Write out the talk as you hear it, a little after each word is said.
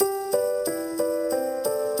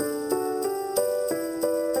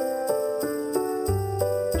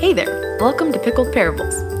Hey there, welcome to Pickled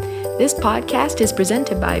Parables. This podcast is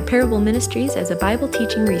presented by Parable Ministries as a Bible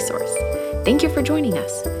teaching resource. Thank you for joining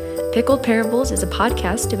us. Pickled Parables is a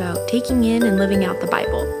podcast about taking in and living out the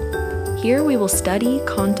Bible. Here we will study,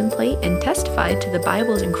 contemplate, and testify to the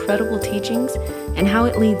Bible's incredible teachings and how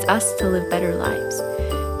it leads us to live better lives.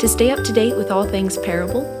 To stay up to date with all things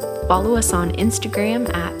Parable, follow us on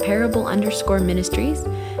Instagram at parable_ministries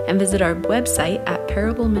and visit our website at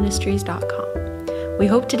parableministries.com. We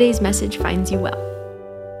hope today's message finds you well.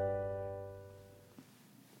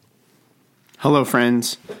 Hello,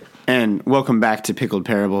 friends, and welcome back to Pickled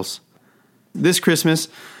Parables. This Christmas,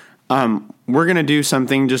 we're going to do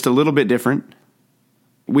something just a little bit different.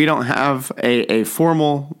 We don't have a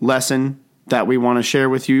formal lesson that we want to share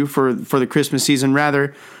with you for the Christmas season.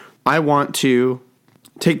 Rather, I want to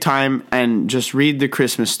take time and just read the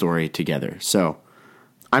Christmas story together. So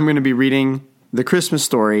I'm going to be reading the Christmas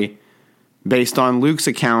story based on Luke's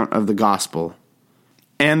account of the Gospel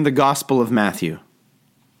and the Gospel of Matthew.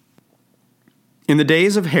 In the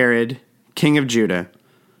days of Herod, king of Judah,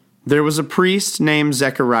 there was a priest named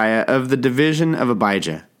Zechariah of the division of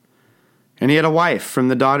Abijah, and he had a wife from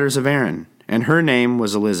the daughters of Aaron, and her name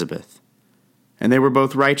was Elizabeth. And they were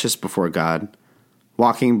both righteous before God,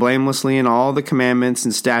 walking blamelessly in all the commandments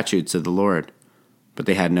and statutes of the Lord. But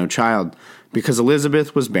they had no child, because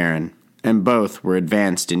Elizabeth was barren, and both were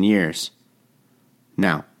advanced in years.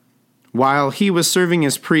 Now, while he was serving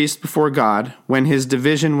as priest before God, when his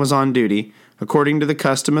division was on duty, according to the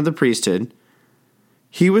custom of the priesthood,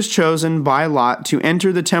 he was chosen by lot to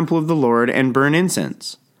enter the temple of the Lord and burn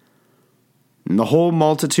incense. And the whole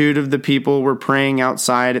multitude of the people were praying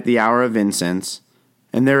outside at the hour of incense,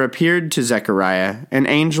 and there appeared to Zechariah an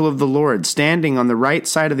angel of the Lord standing on the right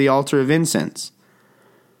side of the altar of incense.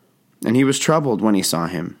 And he was troubled when he saw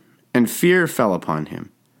him, and fear fell upon him.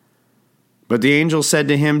 But the angel said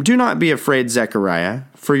to him, "Do not be afraid, Zechariah,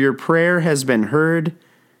 for your prayer has been heard,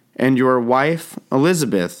 and your wife,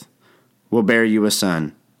 Elizabeth, will bear you a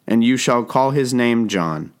son, and you shall call his name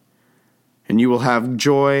John. And you will have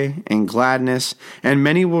joy and gladness, and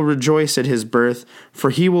many will rejoice at his birth, for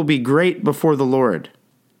he will be great before the Lord.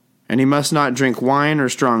 And he must not drink wine or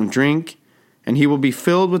strong drink, and he will be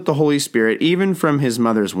filled with the Holy Spirit even from his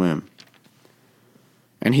mother's womb.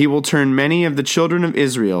 And he will turn many of the children of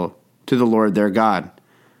Israel to the Lord their God.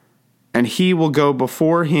 And he will go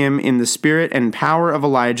before him in the spirit and power of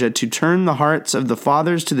Elijah to turn the hearts of the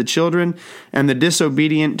fathers to the children and the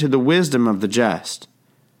disobedient to the wisdom of the just,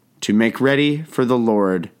 to make ready for the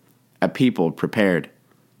Lord a people prepared."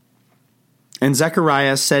 And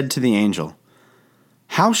Zechariah said to the angel,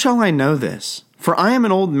 "How shall I know this? For I am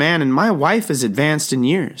an old man, and my wife is advanced in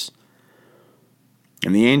years."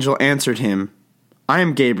 And the angel answered him, "I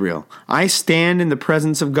am Gabriel. I stand in the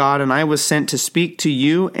presence of God, and I was sent to speak to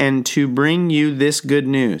you and to bring you this good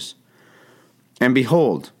news. And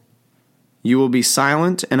behold, you will be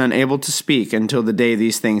silent and unable to speak until the day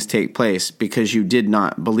these things take place, because you did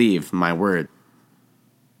not believe my word."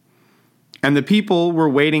 And the people were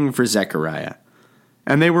waiting for Zechariah,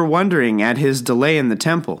 and they were wondering at his delay in the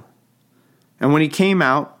temple. And when he came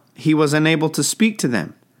out, he was unable to speak to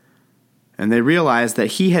them. And they realized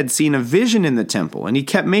that he had seen a vision in the temple, and he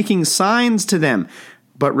kept making signs to them,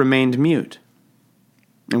 but remained mute.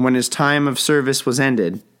 And when his time of service was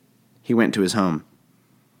ended, he went to his home.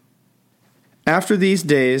 After these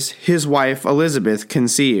days, his wife Elizabeth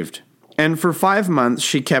conceived, and for 5 months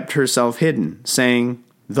she kept herself hidden, saying,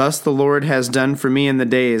 "Thus the Lord has done for me in the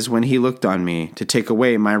days when he looked on me, to take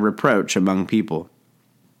away my reproach among people."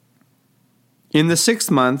 In the 6th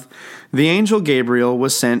month, the angel Gabriel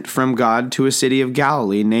was sent from God to a city of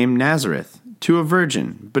Galilee named Nazareth, to a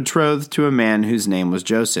virgin, betrothed to a man whose name was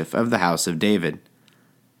Joseph, of the house of David.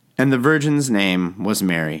 And the virgin's name was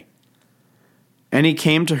Mary. And he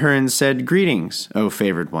came to her and said, "Greetings, O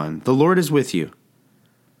favored one, the Lord is with you."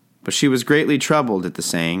 But she was greatly troubled at the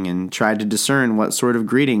saying, and tried to discern what sort of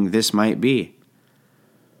greeting this might be.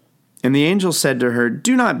 And the angel said to her,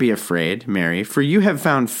 "Do not be afraid, Mary, for you have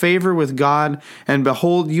found favor with God, and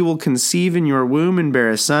behold, you will conceive in your womb and bear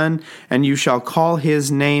a son, and you shall call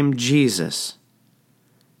his name Jesus.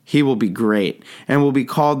 He will be great, and will be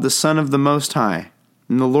called the Son of the Most High.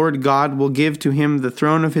 And the Lord God will give to him the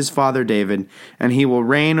throne of his father David, and he will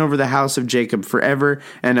reign over the house of Jacob forever,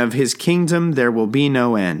 and of his kingdom there will be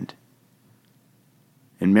no end."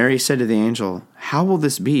 And Mary said to the angel, "How will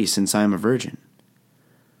this be, since I am a virgin?"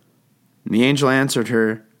 And the angel answered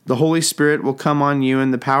her, "The Holy Spirit will come on you,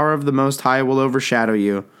 and the power of the Most High will overshadow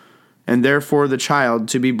you, and therefore the child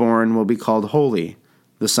to be born will be called Holy,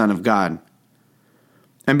 the Son of God.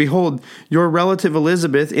 And behold, your relative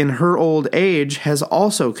Elizabeth in her old age has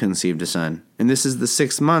also conceived a son, and this is the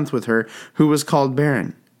 6th month with her who was called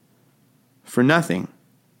barren. For nothing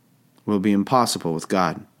will be impossible with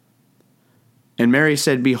God." And Mary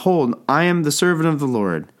said, "Behold, I am the servant of the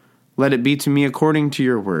Lord. Let it be to me according to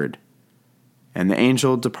your word." And the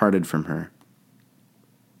angel departed from her.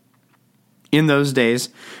 In those days,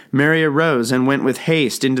 Mary arose and went with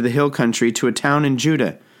haste into the hill country to a town in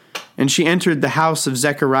Judah. And she entered the house of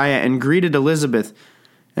Zechariah and greeted Elizabeth.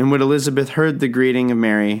 And when Elizabeth heard the greeting of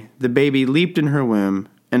Mary, the baby leaped in her womb,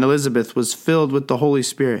 and Elizabeth was filled with the Holy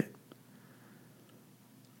Spirit.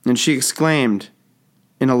 And she exclaimed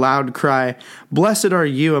in a loud cry, "Blessed are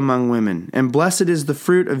you among women, and blessed is the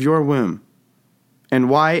fruit of your womb. And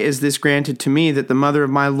why is this granted to me, that the mother of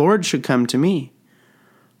my Lord should come to me?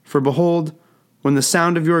 For behold, when the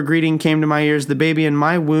sound of your greeting came to my ears, the baby in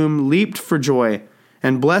my womb leaped for joy.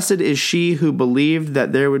 And blessed is she who believed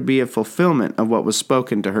that there would be a fulfillment of what was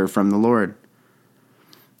spoken to her from the Lord."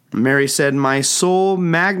 Mary said, "My soul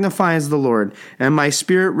magnifies the Lord, and my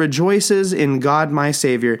spirit rejoices in God my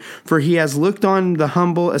Savior, for he has looked on the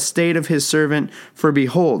humble estate of his servant. For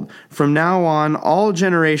behold, from now on all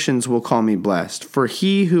generations will call me blessed. For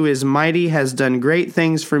he who is mighty has done great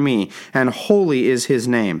things for me, and holy is his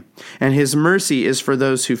name. And his mercy is for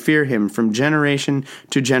those who fear him from generation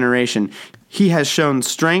to generation. He has shown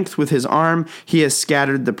strength with his arm. He has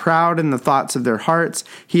scattered the proud in the thoughts of their hearts.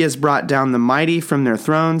 He has brought down the mighty from their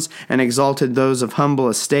thrones and exalted those of humble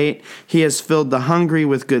estate. He has filled the hungry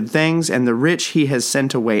with good things, and the rich he has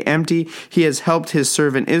sent away empty. He has helped his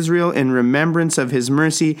servant Israel in remembrance of his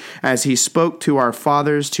mercy, as he spoke to our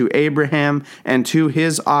fathers, to Abraham, and to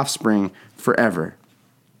his offspring forever."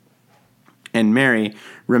 And Mary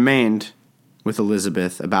remained with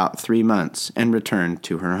Elizabeth about 3 months and returned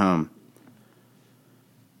to her home.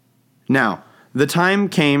 Now, the time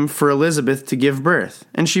came for Elizabeth to give birth,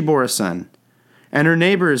 and she bore a son. And her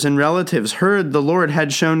neighbors and relatives heard the Lord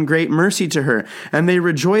had shown great mercy to her, and they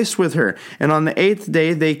rejoiced with her. And on the 8th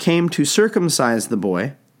day they came to circumcise the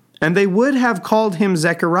boy. And they would have called him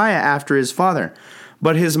Zechariah after his father.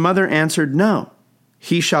 But his mother answered, "No,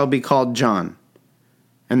 he shall be called John."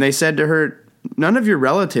 And they said to her, "None of your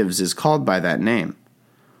relatives is called by that name."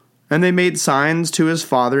 And they made signs to his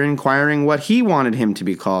father, inquiring what he wanted him to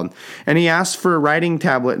be called. And he asked for a writing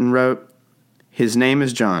tablet and wrote, "His name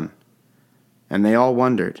is John." And they all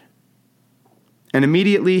wondered. And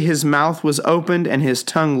immediately his mouth was opened and his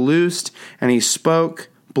tongue loosed, and he spoke,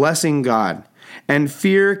 blessing God. And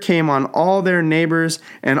fear came on all their neighbors,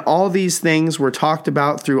 and all these things were talked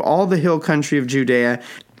about through all the hill country of Judea.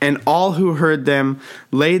 And all who heard them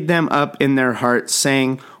laid them up in their hearts,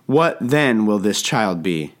 saying, "What then will this child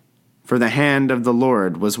be?" For the hand of the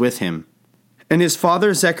Lord was with him. And his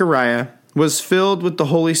father Zechariah was filled with the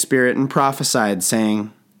Holy Spirit and prophesied,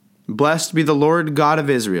 saying, "Blessed be the Lord God of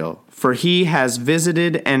Israel, for he has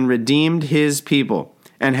visited and redeemed his people,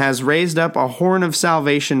 and has raised up a horn of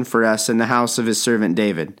salvation for us in the house of his servant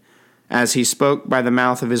David, as he spoke by the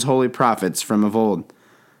mouth of his holy prophets from of old,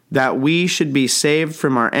 that we should be saved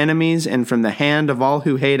from our enemies and from the hand of all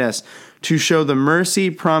who hate us, to show the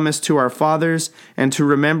mercy promised to our fathers, and to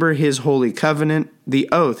remember his holy covenant, the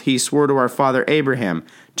oath he swore to our father Abraham,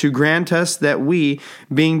 to grant us that we,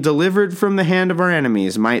 being delivered from the hand of our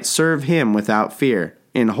enemies, might serve him without fear,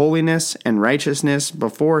 in holiness and righteousness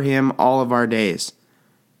before him all of our days.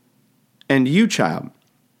 And you, child,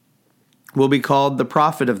 will be called the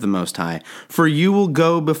prophet of the Most High, for you will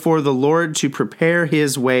go before the Lord to prepare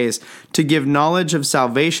his ways, to give knowledge of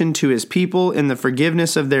salvation to his people in the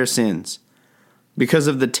forgiveness of their sins, because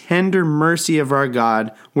of the tender mercy of our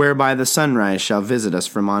God, whereby the sunrise shall visit us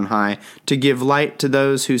from on high, to give light to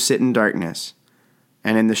those who sit in darkness,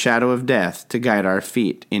 and in the shadow of death to guide our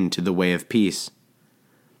feet into the way of peace.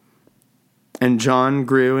 And John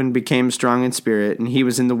grew and became strong in spirit, and he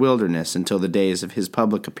was in the wilderness until the days of his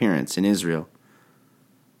public appearance in Israel.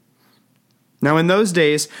 Now in those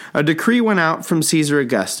days a decree went out from Caesar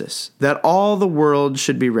Augustus, that all the world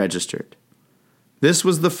should be registered. This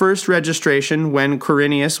was the first registration when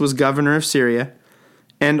Quirinius was governor of Syria,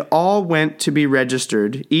 and all went to be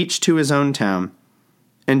registered, each to his own town.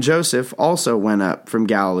 And Joseph also went up from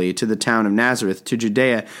Galilee to the town of Nazareth to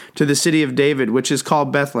Judea, to the city of David, which is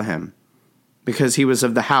called Bethlehem, because he was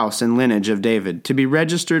of the house and lineage of David, to be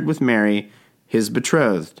registered with Mary, his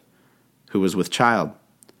betrothed, who was with child.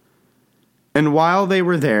 And while they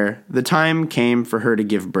were there, the time came for her to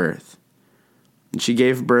give birth. And she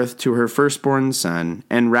gave birth to her firstborn son,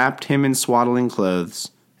 and wrapped him in swaddling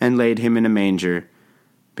clothes, and laid him in a manger,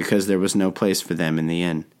 because there was no place for them in the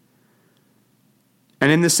inn.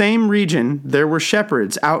 And in the same region there were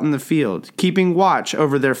shepherds out in the field, keeping watch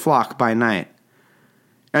over their flock by night.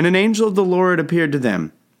 And an angel of the Lord appeared to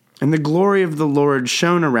them, and the glory of the Lord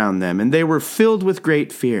shone around them, and they were filled with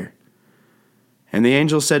great fear. And the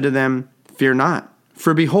angel said to them, "Fear not,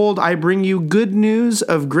 for behold, I bring you good news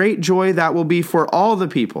of great joy that will be for all the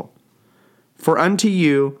people. For unto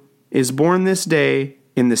you is born this day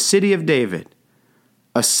in the city of David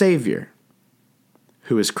a Savior,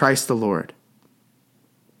 who is Christ the Lord.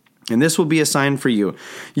 And this will be a sign for you.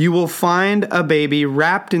 You will find a baby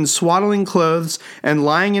wrapped in swaddling clothes and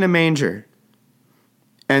lying in a manger."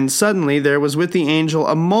 And suddenly there was with the angel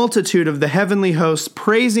a multitude of the heavenly hosts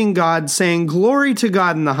praising God, saying, "Glory to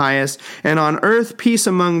God in the highest, and on earth peace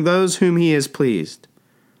among those whom he is pleased."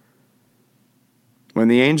 When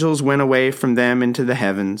the angels went away from them into the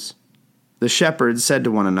heavens, the shepherds said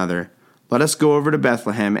to one another, "Let us go over to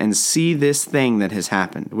Bethlehem and see this thing that has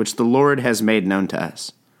happened, which the Lord has made known to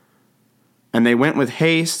us." And they went with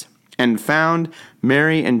haste and found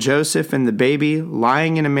Mary and Joseph and the baby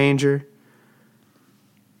lying in a manger.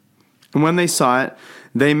 And when they saw it,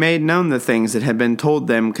 they made known the things that had been told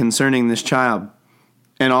them concerning this child.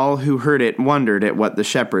 And all who heard it wondered at what the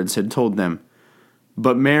shepherds had told them.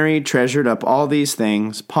 But Mary treasured up all these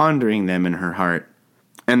things, pondering them in her heart.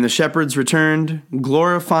 And the shepherds returned,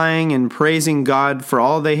 glorifying and praising God for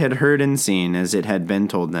all they had heard and seen, as it had been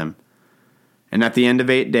told them. And at the end of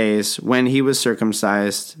 8 days, when he was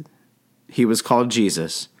circumcised, he was called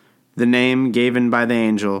Jesus, the name given by the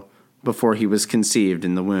angel before he was conceived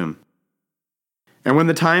in the womb. And when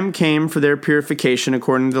the time came for their purification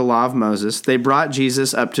according to the law of Moses, they brought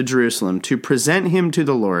Jesus up to Jerusalem to present him to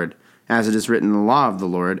the Lord. As it is written in the law of the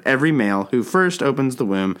Lord, every male who first opens the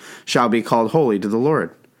womb shall be called holy to the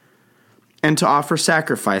Lord. And to offer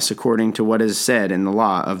sacrifice according to what is said in the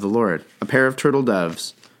law of the Lord, a pair of turtle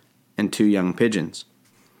doves and 2 young pigeons.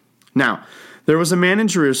 Now, there was a man in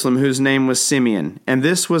Jerusalem whose name was Simeon, and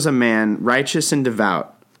this was a man righteous and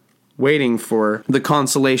devout, waiting for the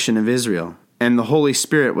consolation of Israel, and the Holy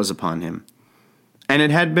Spirit was upon him. And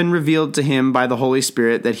it had been revealed to him by the Holy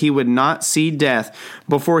Spirit that he would not see death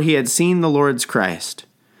before he had seen the Lord's Christ.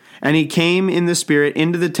 And he came in the Spirit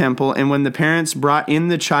into the temple, and when the parents brought in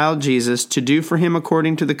the child Jesus to do for him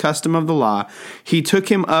according to the custom of the law, he took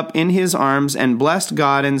him up in his arms and blessed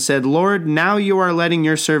God and said, "Lord, now you are letting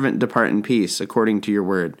your servant depart in peace according to your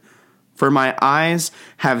word. For my eyes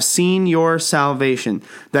have seen your salvation,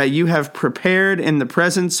 that you have prepared in the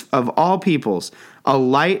presence of all peoples a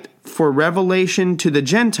light for revelation to the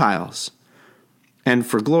Gentiles and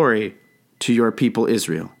for glory to your people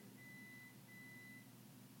Israel."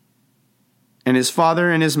 And his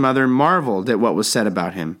father and his mother marveled at what was said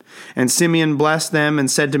about him. And Simeon blessed them and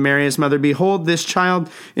said to Mary his mother, "Behold, this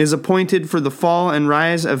child is appointed for the fall and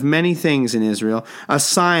rise of many things in Israel, a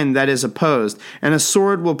sign that is opposed, and a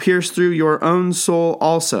sword will pierce through your own soul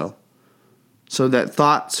also, so that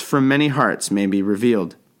thoughts from many hearts may be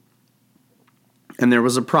revealed." And there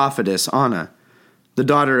was a prophetess, Anna, the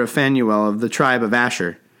daughter of Phanuel of the tribe of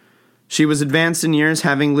Asher. She was advanced in years,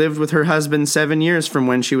 having lived with her husband 7 years from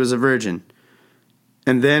when she was a virgin,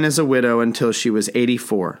 and then as a widow until she was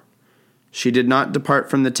 84. She did not depart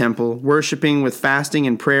from the temple, worshiping with fasting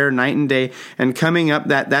and prayer night and day, and coming up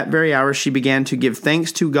that very hour she began to give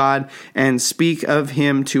thanks to God and speak of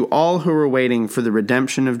him to all who were waiting for the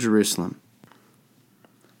redemption of Jerusalem.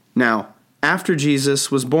 Now, after Jesus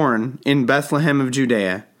was born in Bethlehem of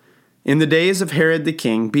Judea, in the days of Herod the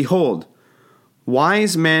king, behold,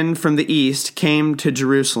 wise men from the east came to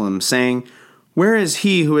Jerusalem, saying, "Where is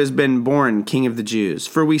he who has been born King of the Jews?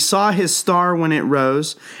 For we saw his star when it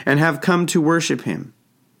rose, and have come to worship him."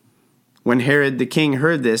 When Herod the king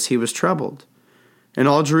heard this, he was troubled, and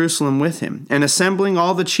all Jerusalem with him. And assembling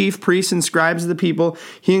all the chief priests and scribes of the people,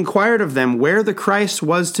 he inquired of them where the Christ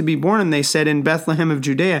was to be born. And they said, "In Bethlehem of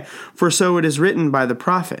Judea, for so it is written by the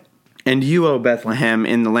prophet. And you, O Bethlehem,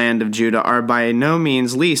 in the land of Judah, are by no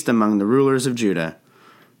means least among the rulers of Judah.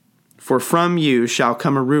 For from you shall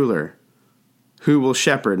come a ruler, who will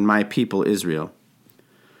shepherd my people Israel."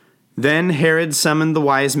 Then Herod summoned the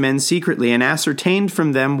wise men secretly, and ascertained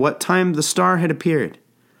from them what time the star had appeared.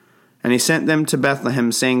 And he sent them to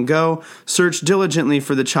Bethlehem, saying, "Go, search diligently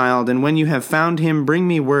for the child, and when you have found him, bring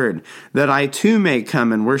me word, that I too may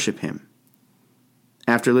come and worship him."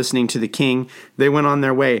 After listening to the king, they went on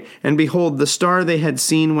their way, and behold, the star they had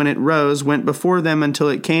seen when it rose went before them until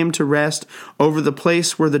it came to rest over the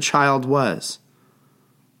place where the child was.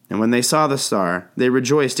 And when they saw the star, they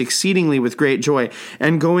rejoiced exceedingly with great joy.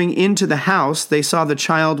 And going into the house, they saw the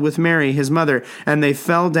child with Mary his mother, and they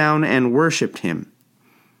fell down and worshipped him.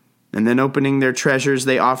 And then opening their treasures,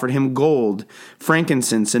 they offered him gold,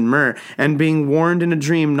 frankincense, and myrrh. And being warned in a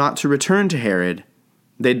dream not to return to Herod,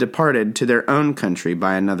 they departed to their own country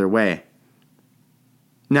by another way.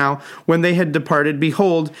 Now, when they had departed,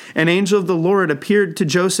 behold, an angel of the Lord appeared to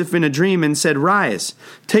Joseph in a dream and said, Rise,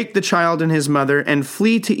 take the child and his mother, and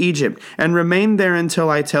flee to Egypt, and remain there until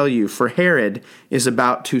I tell you, for Herod is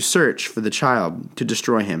about to search for the child to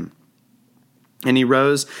destroy him. And he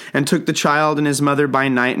rose and took the child and his mother by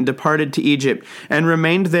night and departed to Egypt, and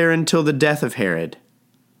remained there until the death of Herod.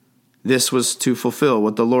 This was to fulfill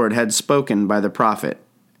what the Lord had spoken by the prophet,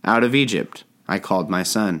 Out of Egypt I called my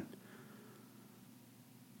son.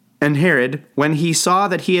 And Herod, when he saw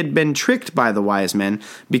that he had been tricked by the wise men,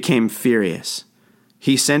 became furious.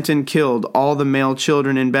 He sent and killed all the male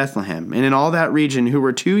children in Bethlehem and in all that region who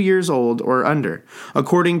were 2 years old or under,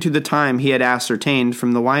 according to the time he had ascertained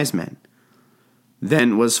from the wise men.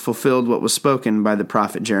 Then was fulfilled what was spoken by the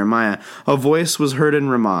prophet Jeremiah. A voice was heard in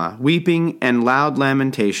Ramah, weeping and loud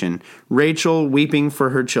lamentation, Rachel weeping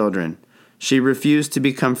for her children. She refused to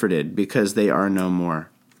be comforted because they are no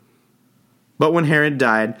more. But when Herod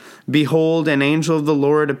died, behold, an angel of the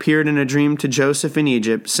Lord appeared in a dream to Joseph in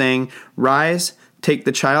Egypt, saying, Rise, take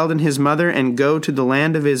the child and his mother, and go to the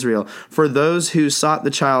land of Israel, for those who sought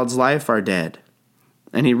the child's life are dead.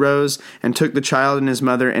 And he rose and took the child and his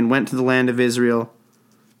mother and went to the land of Israel.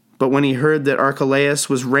 But when he heard that Archelaus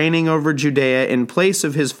was reigning over Judea in place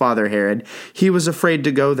of his father Herod, he was afraid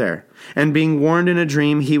to go there. And being warned in a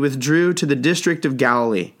dream, he withdrew to the district of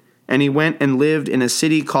Galilee. And he went and lived in a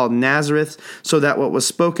city called Nazareth, so that what was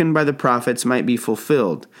spoken by the prophets might be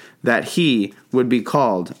fulfilled, that he would be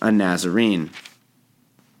called a Nazarene.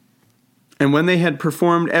 And when they had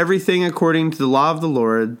performed everything according to the law of the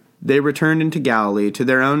Lord, they returned into Galilee to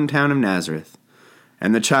their own town of Nazareth.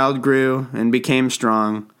 And the child grew and became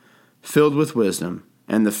strong, filled with wisdom,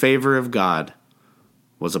 and the favor of God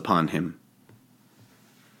was upon him.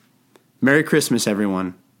 Merry Christmas,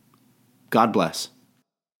 everyone. God bless.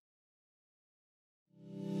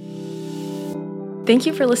 Thank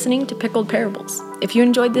you for listening to Pickled Parables. If you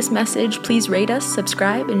enjoyed this message, please rate us,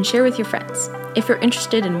 subscribe, and share with your friends. If you're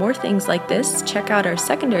interested in more things like this, check out our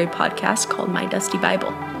secondary podcast called My Dusty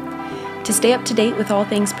Bible. To stay up to date with all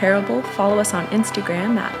things Parable, follow us on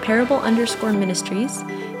Instagram at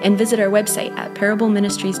parable_ministries and visit our website at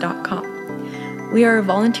parableministries.com. We are a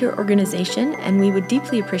volunteer organization and we would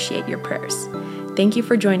deeply appreciate your prayers. Thank you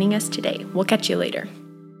for joining us today. We'll catch you later.